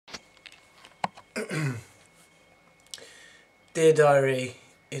Dear Diary,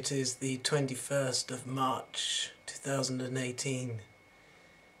 it is the 21st of March 2018.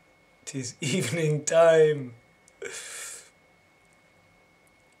 It is evening time.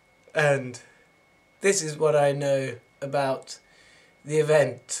 And this is what I know about the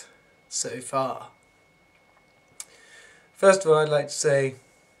event so far. First of all, I'd like to say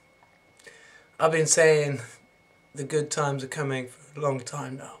I've been saying the good times are coming for a long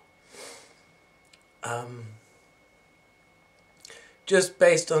time now. Just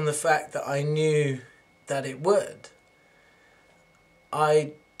based on the fact that I knew that it would.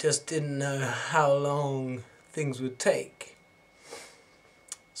 I just didn't know how long things would take.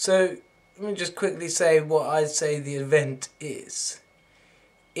 So let me just quickly say what I'd say the event is.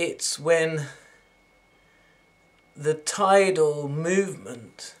 It's when the tidal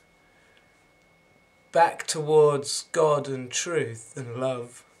movement back towards God and truth and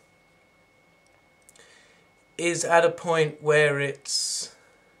love is at a point where it's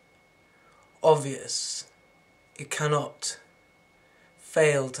obvious. It cannot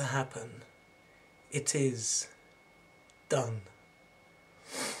fail to happen. It is done.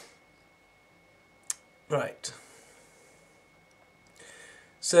 Right.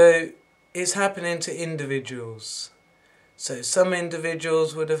 So it's happening to individuals. So some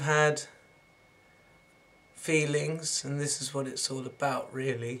individuals would have had feelings, and this is what it's all about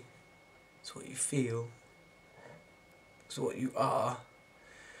really. It's what you feel. It's what you are.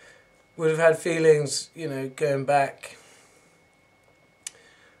 Would have had feelings, going back.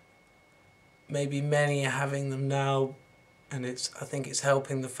 Maybe many are having them now, and I think it's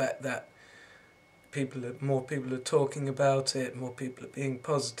helping the fact that more people are talking about it, more people are being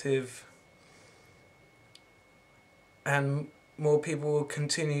positive, and more people will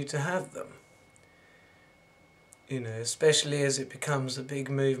continue to have them. Especially as it becomes a big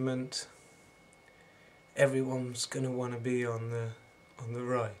movement, everyone's going to want to be on the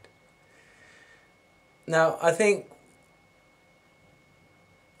ride. Now, I think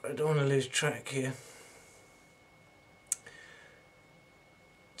I don't want to lose track here.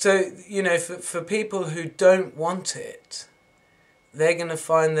 So, for people who don't want it, they're going to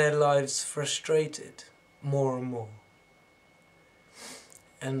find their lives frustrated more and more.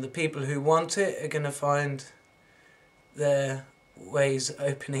 And the people who want it are going to find their ways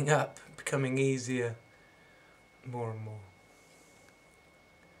opening up, becoming easier more and more.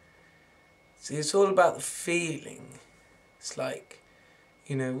 See, it's all about the feeling. It's like,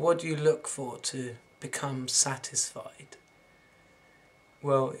 what do you look for to become satisfied?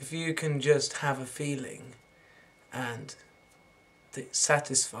 Well, if you can just have a feeling and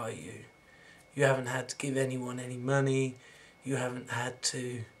satisfy you, you haven't had to give anyone any money, you haven't had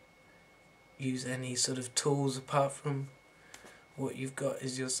to use any sort of tools apart from what you've got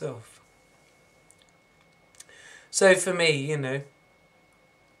is yourself. So for me,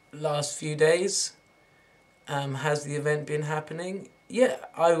 last few days, has the event been happening? Yeah,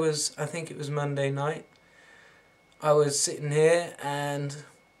 I think it was Monday night. I was sitting here and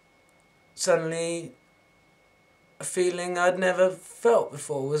suddenly a feeling I'd never felt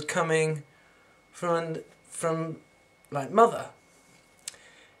before was coming from like Mother.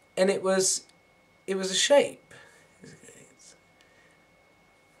 And it was a shape.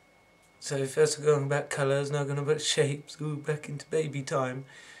 So first we're going about colours, now going about shapes, back into baby time.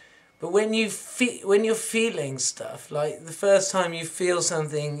 But when you're feeling stuff, like the first time you feel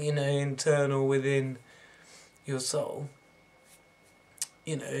something, internal within your soul,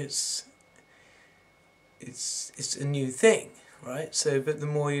 it's a new thing, right? So, but the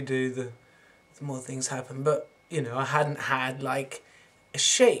more you do, the more things happen. But, I hadn't had like a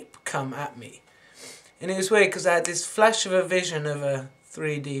shape come at me. And it was weird because I had this flash of a vision of a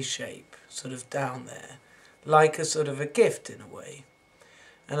 3D shape sort of down there, like a sort of a gift in a way.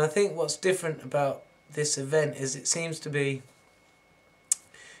 And I think what's different about this event is it seems to be,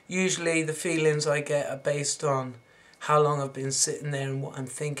 usually the feelings I get are based on how long I've been sitting there and what I'm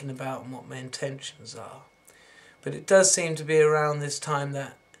thinking about and what my intentions are. But it does seem to be around this time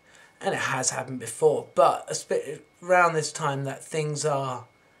that, and it has happened before, but around this time that things are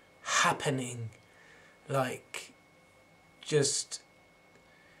happening, like just,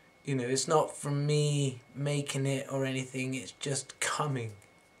 it's not from me making it or anything, it's just coming.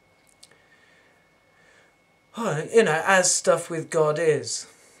 As stuff with God is.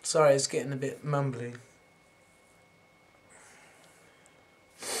 Sorry, it's getting a bit mumbly.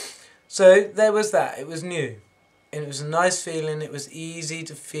 So there was that, it was new. And it was a nice feeling, it was easy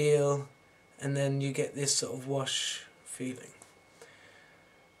to feel, and then you get this sort of wash feeling.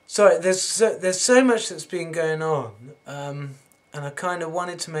 Sorry, there's so much that's been going on, and I kind of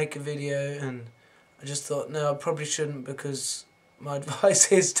wanted to make a video and I just thought, no, I probably shouldn't, because my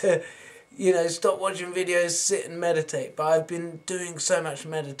advice is to, you know, stop watching videos, sit and meditate. But I've been doing so much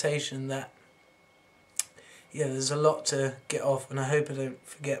meditation that, yeah, there's a lot to get off, and I hope I don't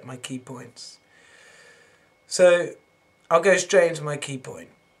forget my key points. So I'll go straight into my key point,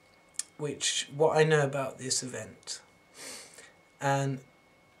 what I know about this event. And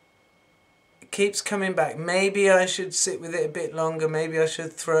it keeps coming back. Maybe I should sit with it a bit longer, maybe I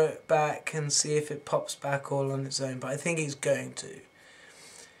should throw it back and see if it pops back all on its own, but I think it's going to.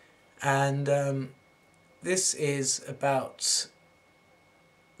 And this is about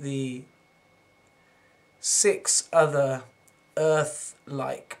the 6 other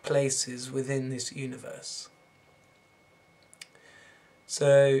Earth-like places within this universe.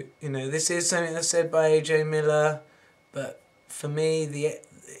 So, you know, this is something that's said by A.J. Miller, but for me,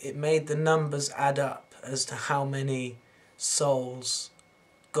 it made the numbers add up as to how many souls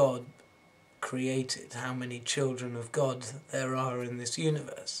God created, how many children of God there are in this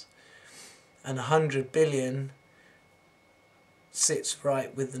universe. And 100 billion sits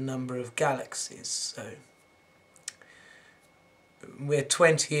right with the number of galaxies. So we're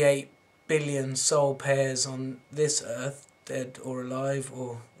 28 billion soul pairs on this earth, dead or alive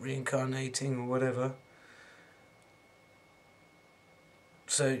or reincarnating or whatever.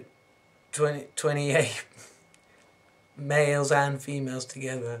 So 28 males and females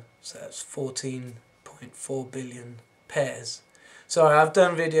together, so that's 14.4 billion pairs. Sorry, I've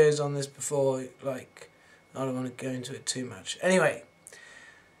done videos on this before, like, I don't want to go into it too much. Anyway,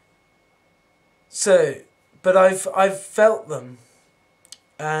 so, but I've felt them,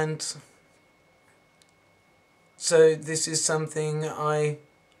 and so this is something I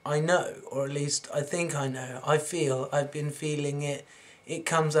know, or at least I think I know. I feel, I've been feeling it. It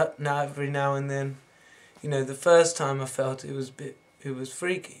comes up now every now and then. You know, the first time I felt it was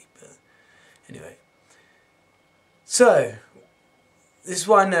freaky, but anyway. So, this is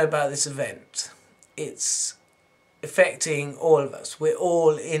what I know about this event. It's affecting all of us. We're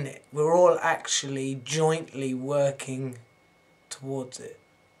all in it. We're all actually jointly working towards it.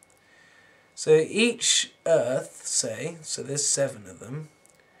 So each Earth, say, so there's 7 of them,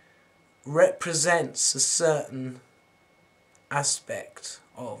 represents a certain aspect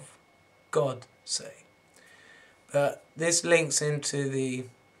of God, say. But this links into the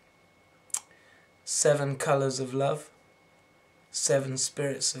 7 colours of love, 7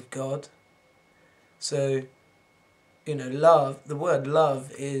 spirits of God. So, you know, love, the word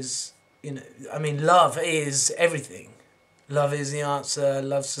love is, you know, I mean, love is everything. Love is the answer,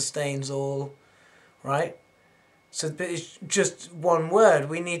 love sustains all, right? So, but it's just one word.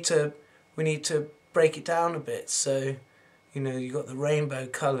 We need to break it down a bit. So, you know, you've got the rainbow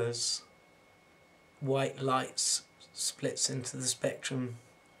colours, white lights splits into the spectrum,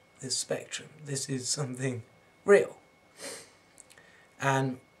 this spectrum. This is something real.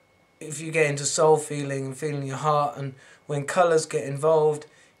 And if you get into soul feeling and feeling your heart, and when colours get involved,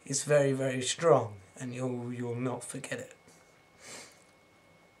 it's very, very strong, and you'll not forget it.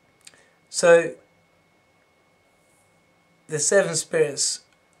 So the 7 spirits,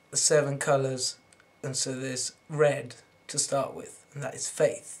 the 7 colours, and so there's red to start with, and that is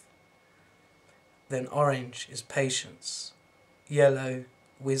faith. Then orange is patience, yellow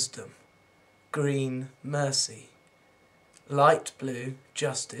wisdom, green mercy, light blue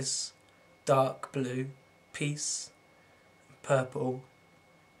justice, dark blue peace, purple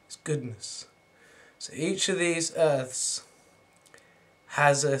is goodness. So each of these earths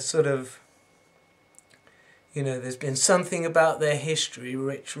has a sort of, you know, there's been something about their history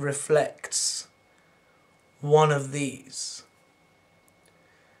which reflects one of these.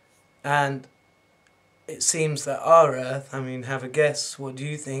 And it seems that our earth, I mean, have a guess, what do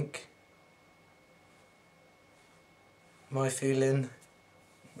you think? My feeling,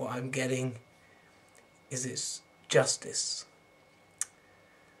 what I'm getting, is it's justice.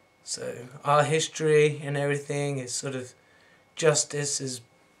 So our history and everything is sort of, justice is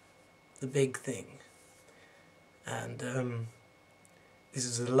the big thing. And this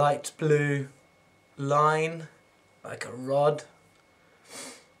is a light blue line, like a rod.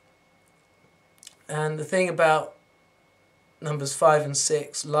 And the thing about numbers 5 and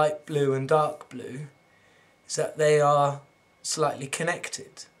 6, light blue and dark blue, is that they are slightly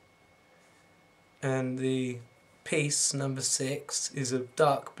connected. And the peace, number 6, is a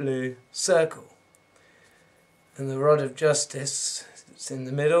dark blue circle. And the rod of justice, it's in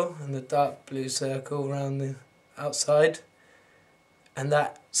the middle, and the dark blue circle around the outside. And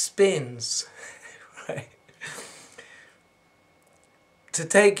that spins, right? To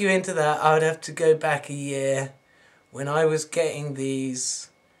take you into that, I would have to go back a year when I was getting these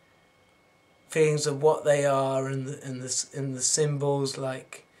feelings of what they are, and the symbols,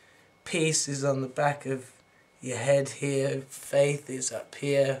 like peace is on the back of your head here, faith is up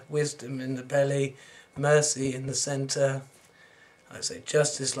here, wisdom in the belly, mercy in the centre. I say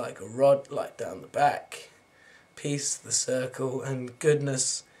justice like a rod, like down the back, peace the circle, and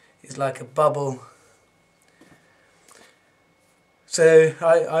goodness is like a bubble. So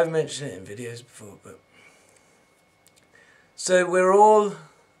I've mentioned it in videos before, but so we're all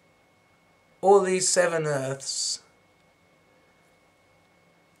these 7 earths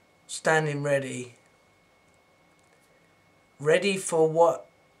standing ready for what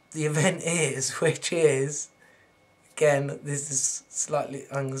the event is, which is, again, this is slightly,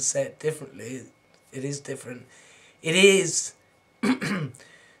 I'm going to say it differently, it is different. It is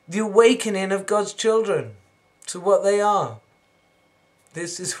the awakening of God's children to what they are.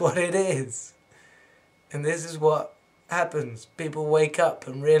 This is what it is. And this is what happens. People wake up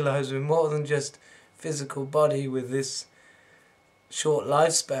and realise we're more than just physical body with this short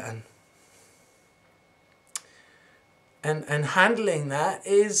lifespan. And handling that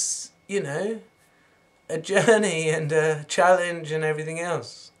is, you know, a journey and a challenge and everything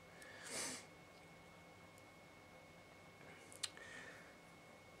else.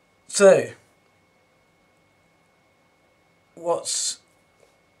 So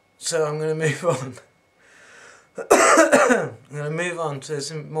I'm going to move on. I'm going to move on to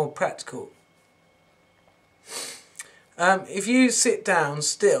some more practical. If you sit down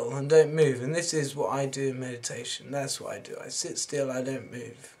still and don't move, and this is what I do in meditation, that's what I do. I sit still, I don't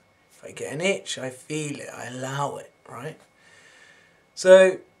move. If I get an itch, I feel it, I allow it, right?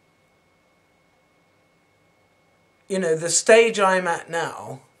 So, you know, the stage I'm at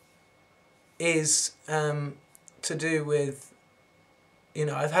now is to do with, you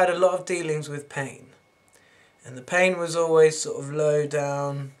know, I've had a lot of dealings with pain. And the pain was always sort of low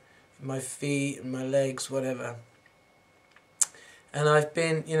down, in my feet and my legs, whatever. And I've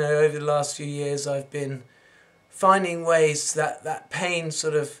been, you know, over the last few years, I've been finding ways that pain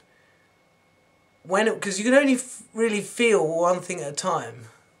sort of, because you can only really feel one thing at a time.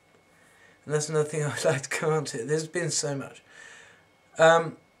 And that's another thing I'd like to come on to. There's been so much.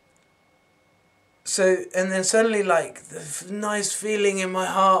 So, and then suddenly, like, the nice feeling in my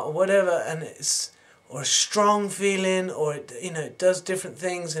heart or whatever, and or a strong feeling, or it, you know, it does different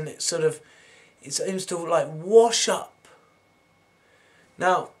things, and it seems to like wash up.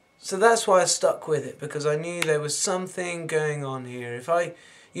 Now, so that's why I stuck with it, because I knew there was something going on here. If I,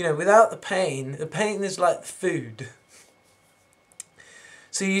 you know, without the pain is like the food.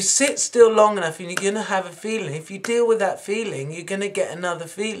 So you sit still long enough and you're going to have a feeling. If you deal with that feeling, you're going to get another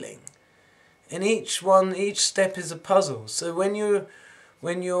feeling. And each step is a puzzle. So when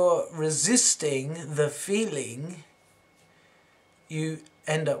you're resisting the feeling, you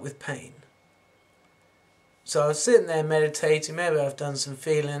end up with pain. So I was sitting there meditating, maybe I've done some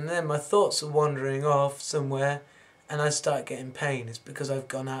feeling, and then my thoughts are wandering off somewhere, and I start getting pain. It's because I've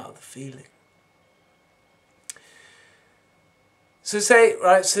gone out of the feeling. So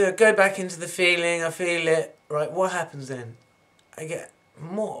so go back into the feeling, I feel it, right, what happens then? I get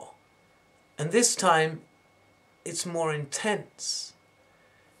more. And this time, it's more intense.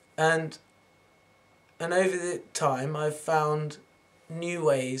 And over the time, I've found new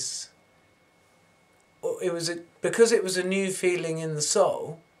ways. Because it was a new feeling in the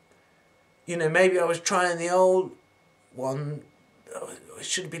soul, you know, maybe I was trying the old one, it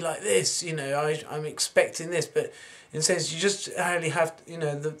should be like this, you know, I'm expecting this, but in a sense you just only have to, you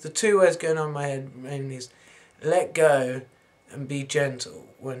know, the 2 words going on in my head mainly is let go and be gentle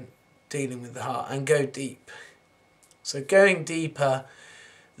when dealing with the heart, and go deep. So going deeper,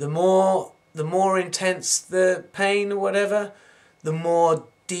 the more intense the pain or whatever, the more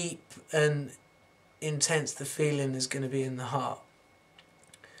deep and intense the feeling is going to be in the heart.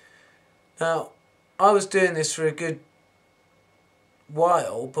 Now, I was doing this for a good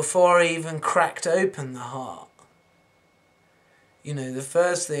while before I even cracked open the heart. You know, the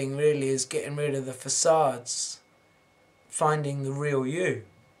first thing really is getting rid of the facades, finding the real you.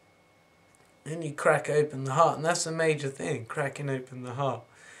 Then you crack open the heart, and that's a major thing, cracking open the heart.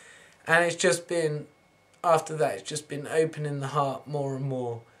 And it's just been, after that, it's just been opening the heart more and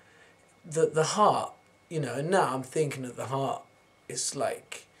more. The heart, you know, and now I'm thinking of the heart, it's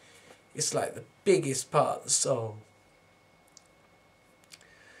like the biggest part of the soul.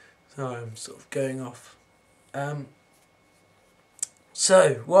 So I'm sort of going off.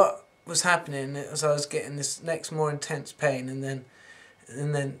 So what was happening as I was getting this next more intense pain, and then,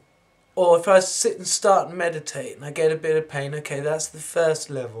 or if I sit and start and meditate and I get a bit of pain, okay, that's the first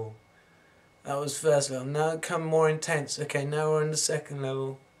level. That was first level. Now it come more intense. Okay, now we're on the second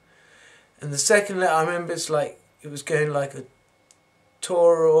level. And the second letter, I remember it's like, it was going like a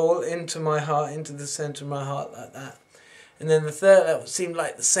tore all into my heart, into the centre of my heart like that. And then the third letter seemed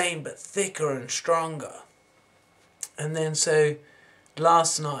like the same but thicker and stronger. And then so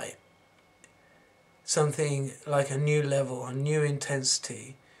last night, something like a new level, a new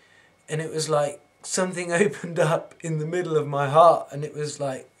intensity. And it was like something opened up in the middle of my heart, and it was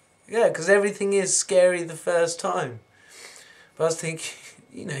like, yeah, because everything is scary the first time. But I was thinking,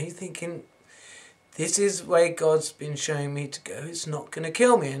 you're thinking, this is the way God's been showing me to go. It's not going to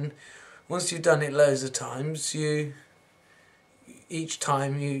kill me. And once you've done it loads of times, each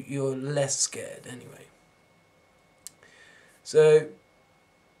time you're less scared anyway. So,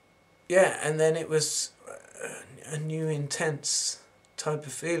 yeah, and then it was a new intense type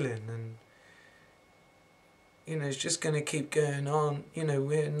of feeling, and it's just going to keep going on.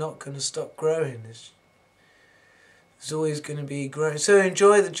 We're not going to stop growing. It's always going to be growing. So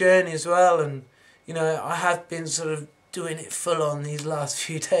enjoy the journey as well. And I have been sort of doing it full on these last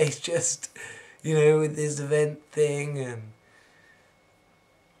few days, just with this event thing, and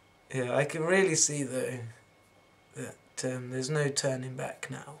yeah, I can really see though that there's no turning back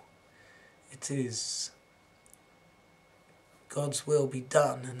now. It is God's will be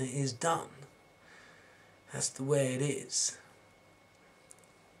done, and it is done. That's the way it is.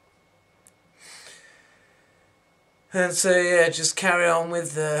 And so yeah, just carry on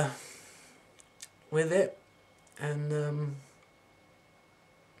with it, and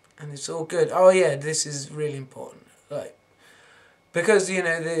it's all good. Oh yeah, this is really important. Like, because the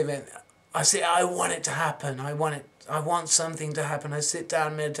event, I say I want it to happen. I want something to happen. I sit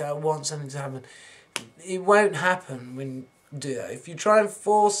down, meditate. I want something to happen. It won't happen when you do that. If you try and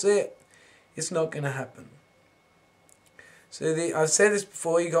force it, it's not going to happen. So I've said this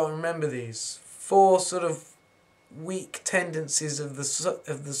before. You got to remember these 4 sort of weak tendencies of the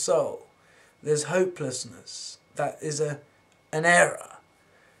soul. There's hopelessness. That is an error.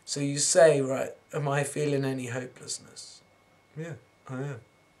 So you say, right, am I feeling any hopelessness? Yeah, I am.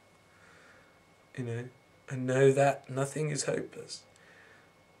 I know that nothing is hopeless.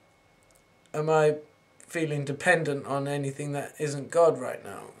 Am I feeling dependent on anything that isn't God right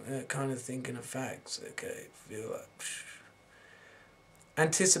now? Kind of thinking of facts. Okay, feel like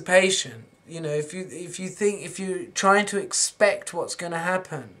anticipation. If you're trying to expect what's going to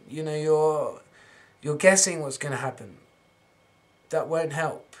happen, you're guessing what's going to happen. That won't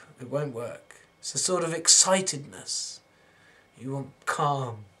help. It won't work. It's a sort of excitedness. You want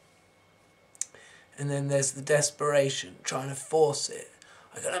calm. And then there's the desperation, trying to force it.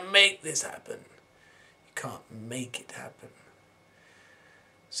 I gotta make this happen. You can't make it happen.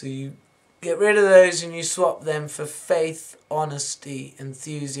 So you get rid of those and you swap them for faith, honesty,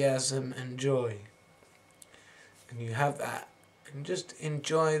 enthusiasm and joy. And you have that. And just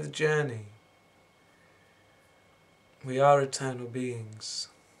enjoy the journey. We are eternal beings.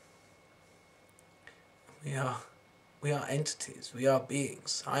 We are entities. We are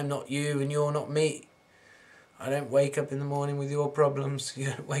beings. I'm not you and you're not me. I don't wake up in the morning with your problems. You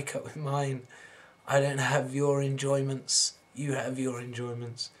don't wake up with mine. I don't have your enjoyments. You have your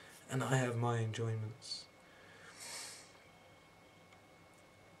enjoyments. And I have my enjoyments.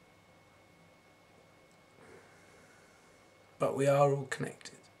 But we are all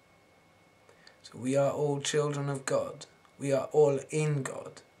connected. So we are all children of God. We are all in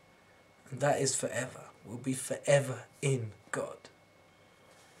God. And that is forever. We'll be forever in God.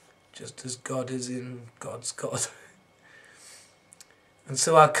 Just as God is in God's God. And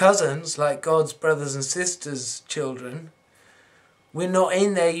so our cousins, like God's brothers and sisters, children, we're not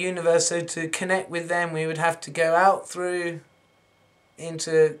in their universe, so to connect with them we would have to go out through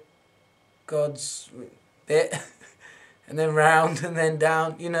into God's bit and then round and then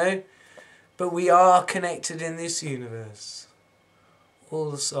down, But we are connected in this universe.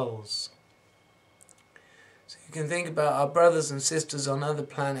 All the souls. So you can think about our brothers and sisters on other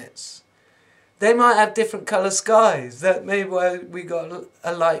planets. They might have different colour skies. That may be why we got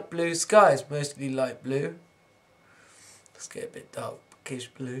a light blue sky. It's mostly light blue. Let's get a bit darkish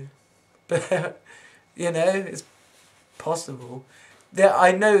blue. But, it's possible.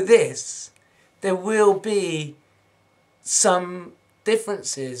 I know this. There will be some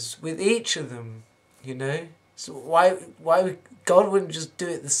differences with each of them, So why God wouldn't just do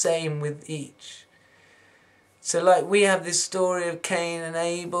it the same with each? So like we have this story of Cain and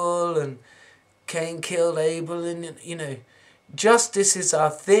Abel, and Cain killed Abel, and justice is our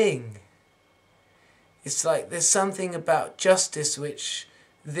thing. It's like there's something about justice which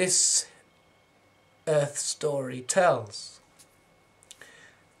this earth story tells.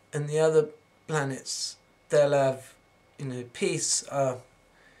 And the other planets, they'll have, peace.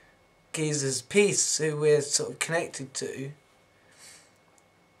 geezer's peace, who we're sort of connected to,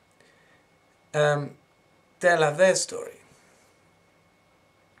 they'll have their story.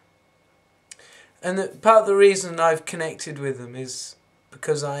 And part of the reason I've connected with them is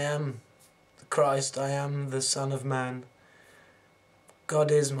because I am the Christ, I am the Son of Man.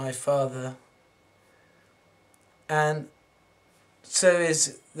 God is my Father. And so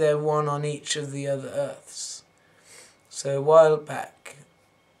is there one on each of the other earths. So a while back,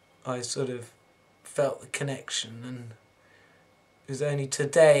 I sort of felt the connection, and it was only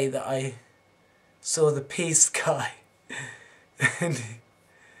today that I saw the peace guy. and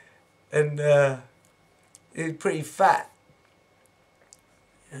he was pretty fat.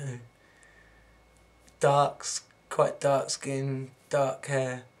 You know, quite dark skin, dark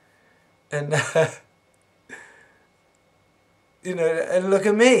hair, and you know, and look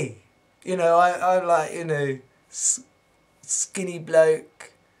at me. You know, I'm like, you know, skinny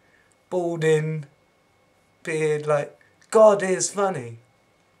bloke, balding, beard. Like, God is funny.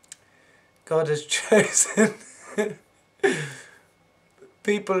 God has chosen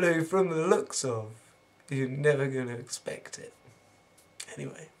people who, from the looks of, you're never going to expect it.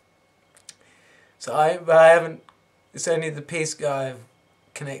 Anyway, so I haven't. It's only the peace guy I've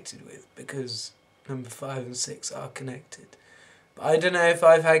connected with, because number 5 and 6 are connected. But I don't know if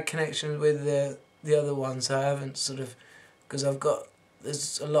I've had connections with the other ones. I haven't sort of, because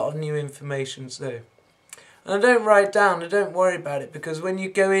there's a lot of new information, so. And I don't write down, I don't worry about it, because when you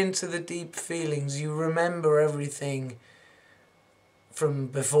go into the deep feelings, you remember everything from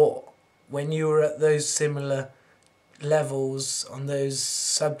before, when you were at those similar levels on those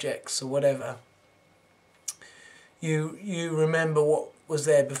subjects or whatever. You remember what was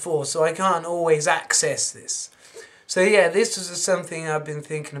there before, so I can't always access this. So yeah, this is something I've been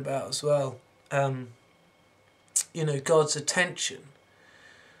thinking about as well. You know, God's attention.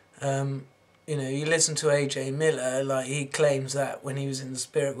 You know, you listen to A.J. Miller, like he claims that when he was in the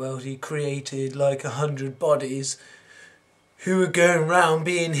spirit world, he created like 100 bodies who were going around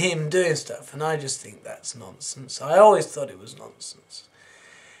being him doing stuff, and I just think that's nonsense. I always thought it was nonsense.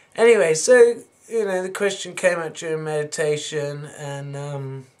 Anyway, so, you know, the question came out during meditation, and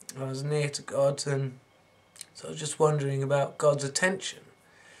I was near to God, and so I was just wondering about God's attention.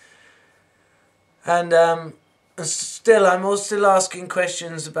 And I'm still asking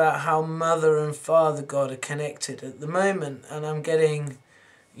questions about how Mother and Father God are connected at the moment, and I'm getting,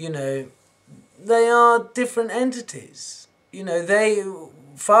 you know, they are different entities. You know,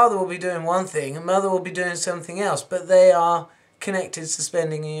 Father will be doing one thing and Mother will be doing something else, but they are connected,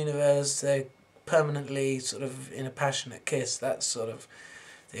 suspending a universe. They're permanently sort of in a passionate kiss, that sort of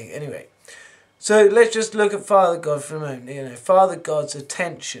thing. Anyway, so let's just look at Father God for a moment. You know, Father God's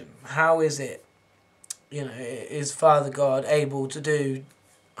attention, how is it? You know, is Father God able to do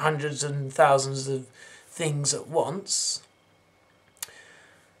hundreds and thousands of things at once?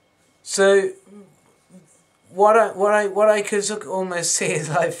 So what I could almost see is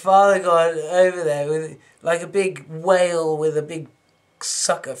like Father God over there with like a big whale with a big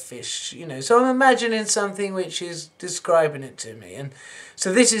sucker fish, you know. So I'm imagining something which is describing it to me, and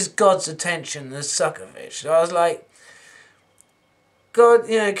so this is God's attention, the sucker fish. So I was like, God,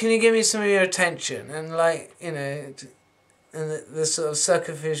 you know, can you give me some of your attention? And like, you know, and the sort of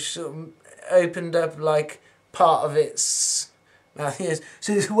sucker fish sort of opened up like part of its mouth.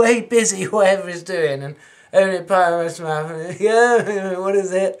 So it's way busy, whatever it's doing, and only part of its mouth. And, yeah, what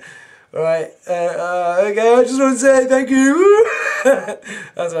is it? Right, okay, I just want to say thank you.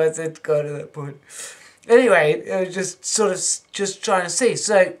 That's what I said to God at that point. Anyway, I was just sort of just trying to see.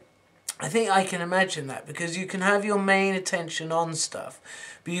 So I think I can imagine that, because you can have your main attention on stuff,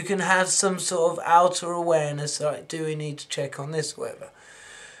 but you can have some sort of outer awareness, like, do we need to check on this, whatever.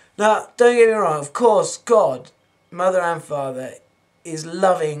 Now, don't get me wrong, of course, God, Mother and Father, is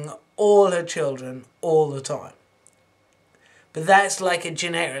loving all her children all the time. But that's like a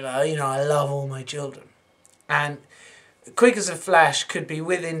generic, like, you know, I love all my children. And quick as a flash could be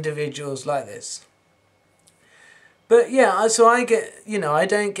with individuals like this. But yeah, so I get, you know, I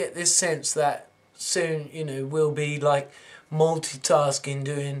don't get this sense that soon, you know, we'll be like multitasking,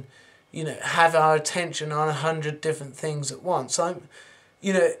 doing, you know, have our attention on 100 different things at once. I'm,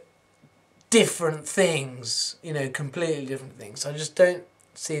 you know, different things, you know, completely different things. I just don't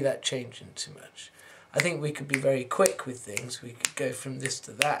see that changing too much. I think we could be very quick with things. We could go from this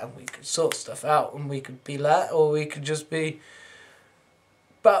to that, and we could sort stuff out, and we could be that, or we could just be.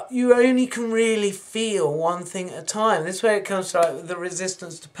 But you only can really feel one thing at a time. This is where it comes to like the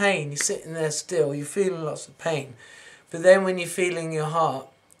resistance to pain. You're sitting there still, you're feeling lots of pain. But then when you're feeling your heart,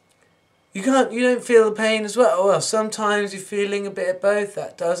 you don't feel the pain as well. Well, sometimes you're feeling a bit of both.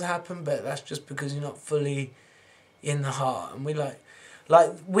 That does happen, but that's just because you're not fully in the heart. And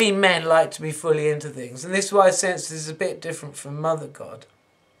we men like to be fully into things. And this is why I sense this is a bit different from Mother God.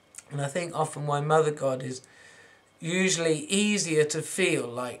 And I think often why Mother God is usually easier to feel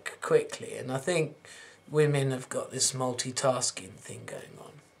like quickly. And I think women have got this multitasking thing going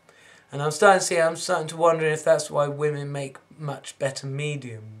on. And I'm starting to wonder if that's why women make much better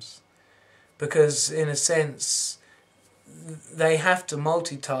mediums. Because in a sense, they have to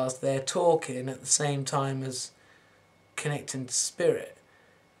multitask. They're talking at the same time as connecting to spirit.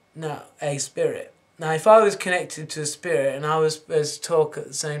 Now, a spirit. Now, if I was connected to a spirit and I was supposed to talk at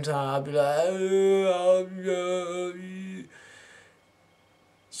the same time, I'd be like, oh,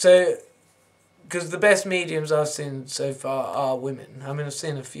 so, because the best mediums I've seen so far are women. I mean, I've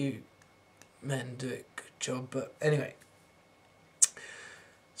seen a few men do a good job, but anyway.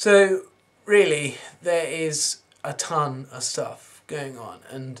 So, really, there is a ton of stuff going on,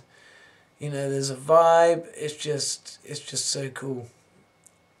 and there's a vibe. It's just so cool.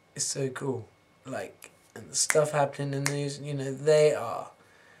 It's so cool. Like, and the stuff happening in these, they are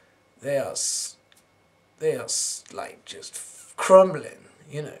like just crumbling.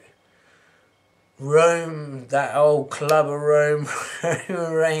 Rome, that old club of Rome,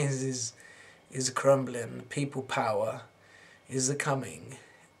 Roman reigns is crumbling. The people power is a coming.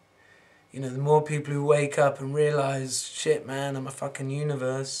 The more people who wake up and realise, shit man, I'm a fucking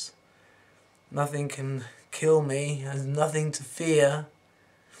universe. Nothing can kill me. There's nothing to fear.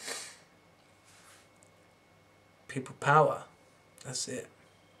 People power. That's it.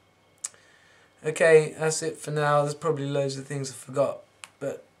 Okay, that's it for now. There's probably loads of things I forgot,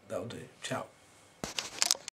 but that'll do. Ciao.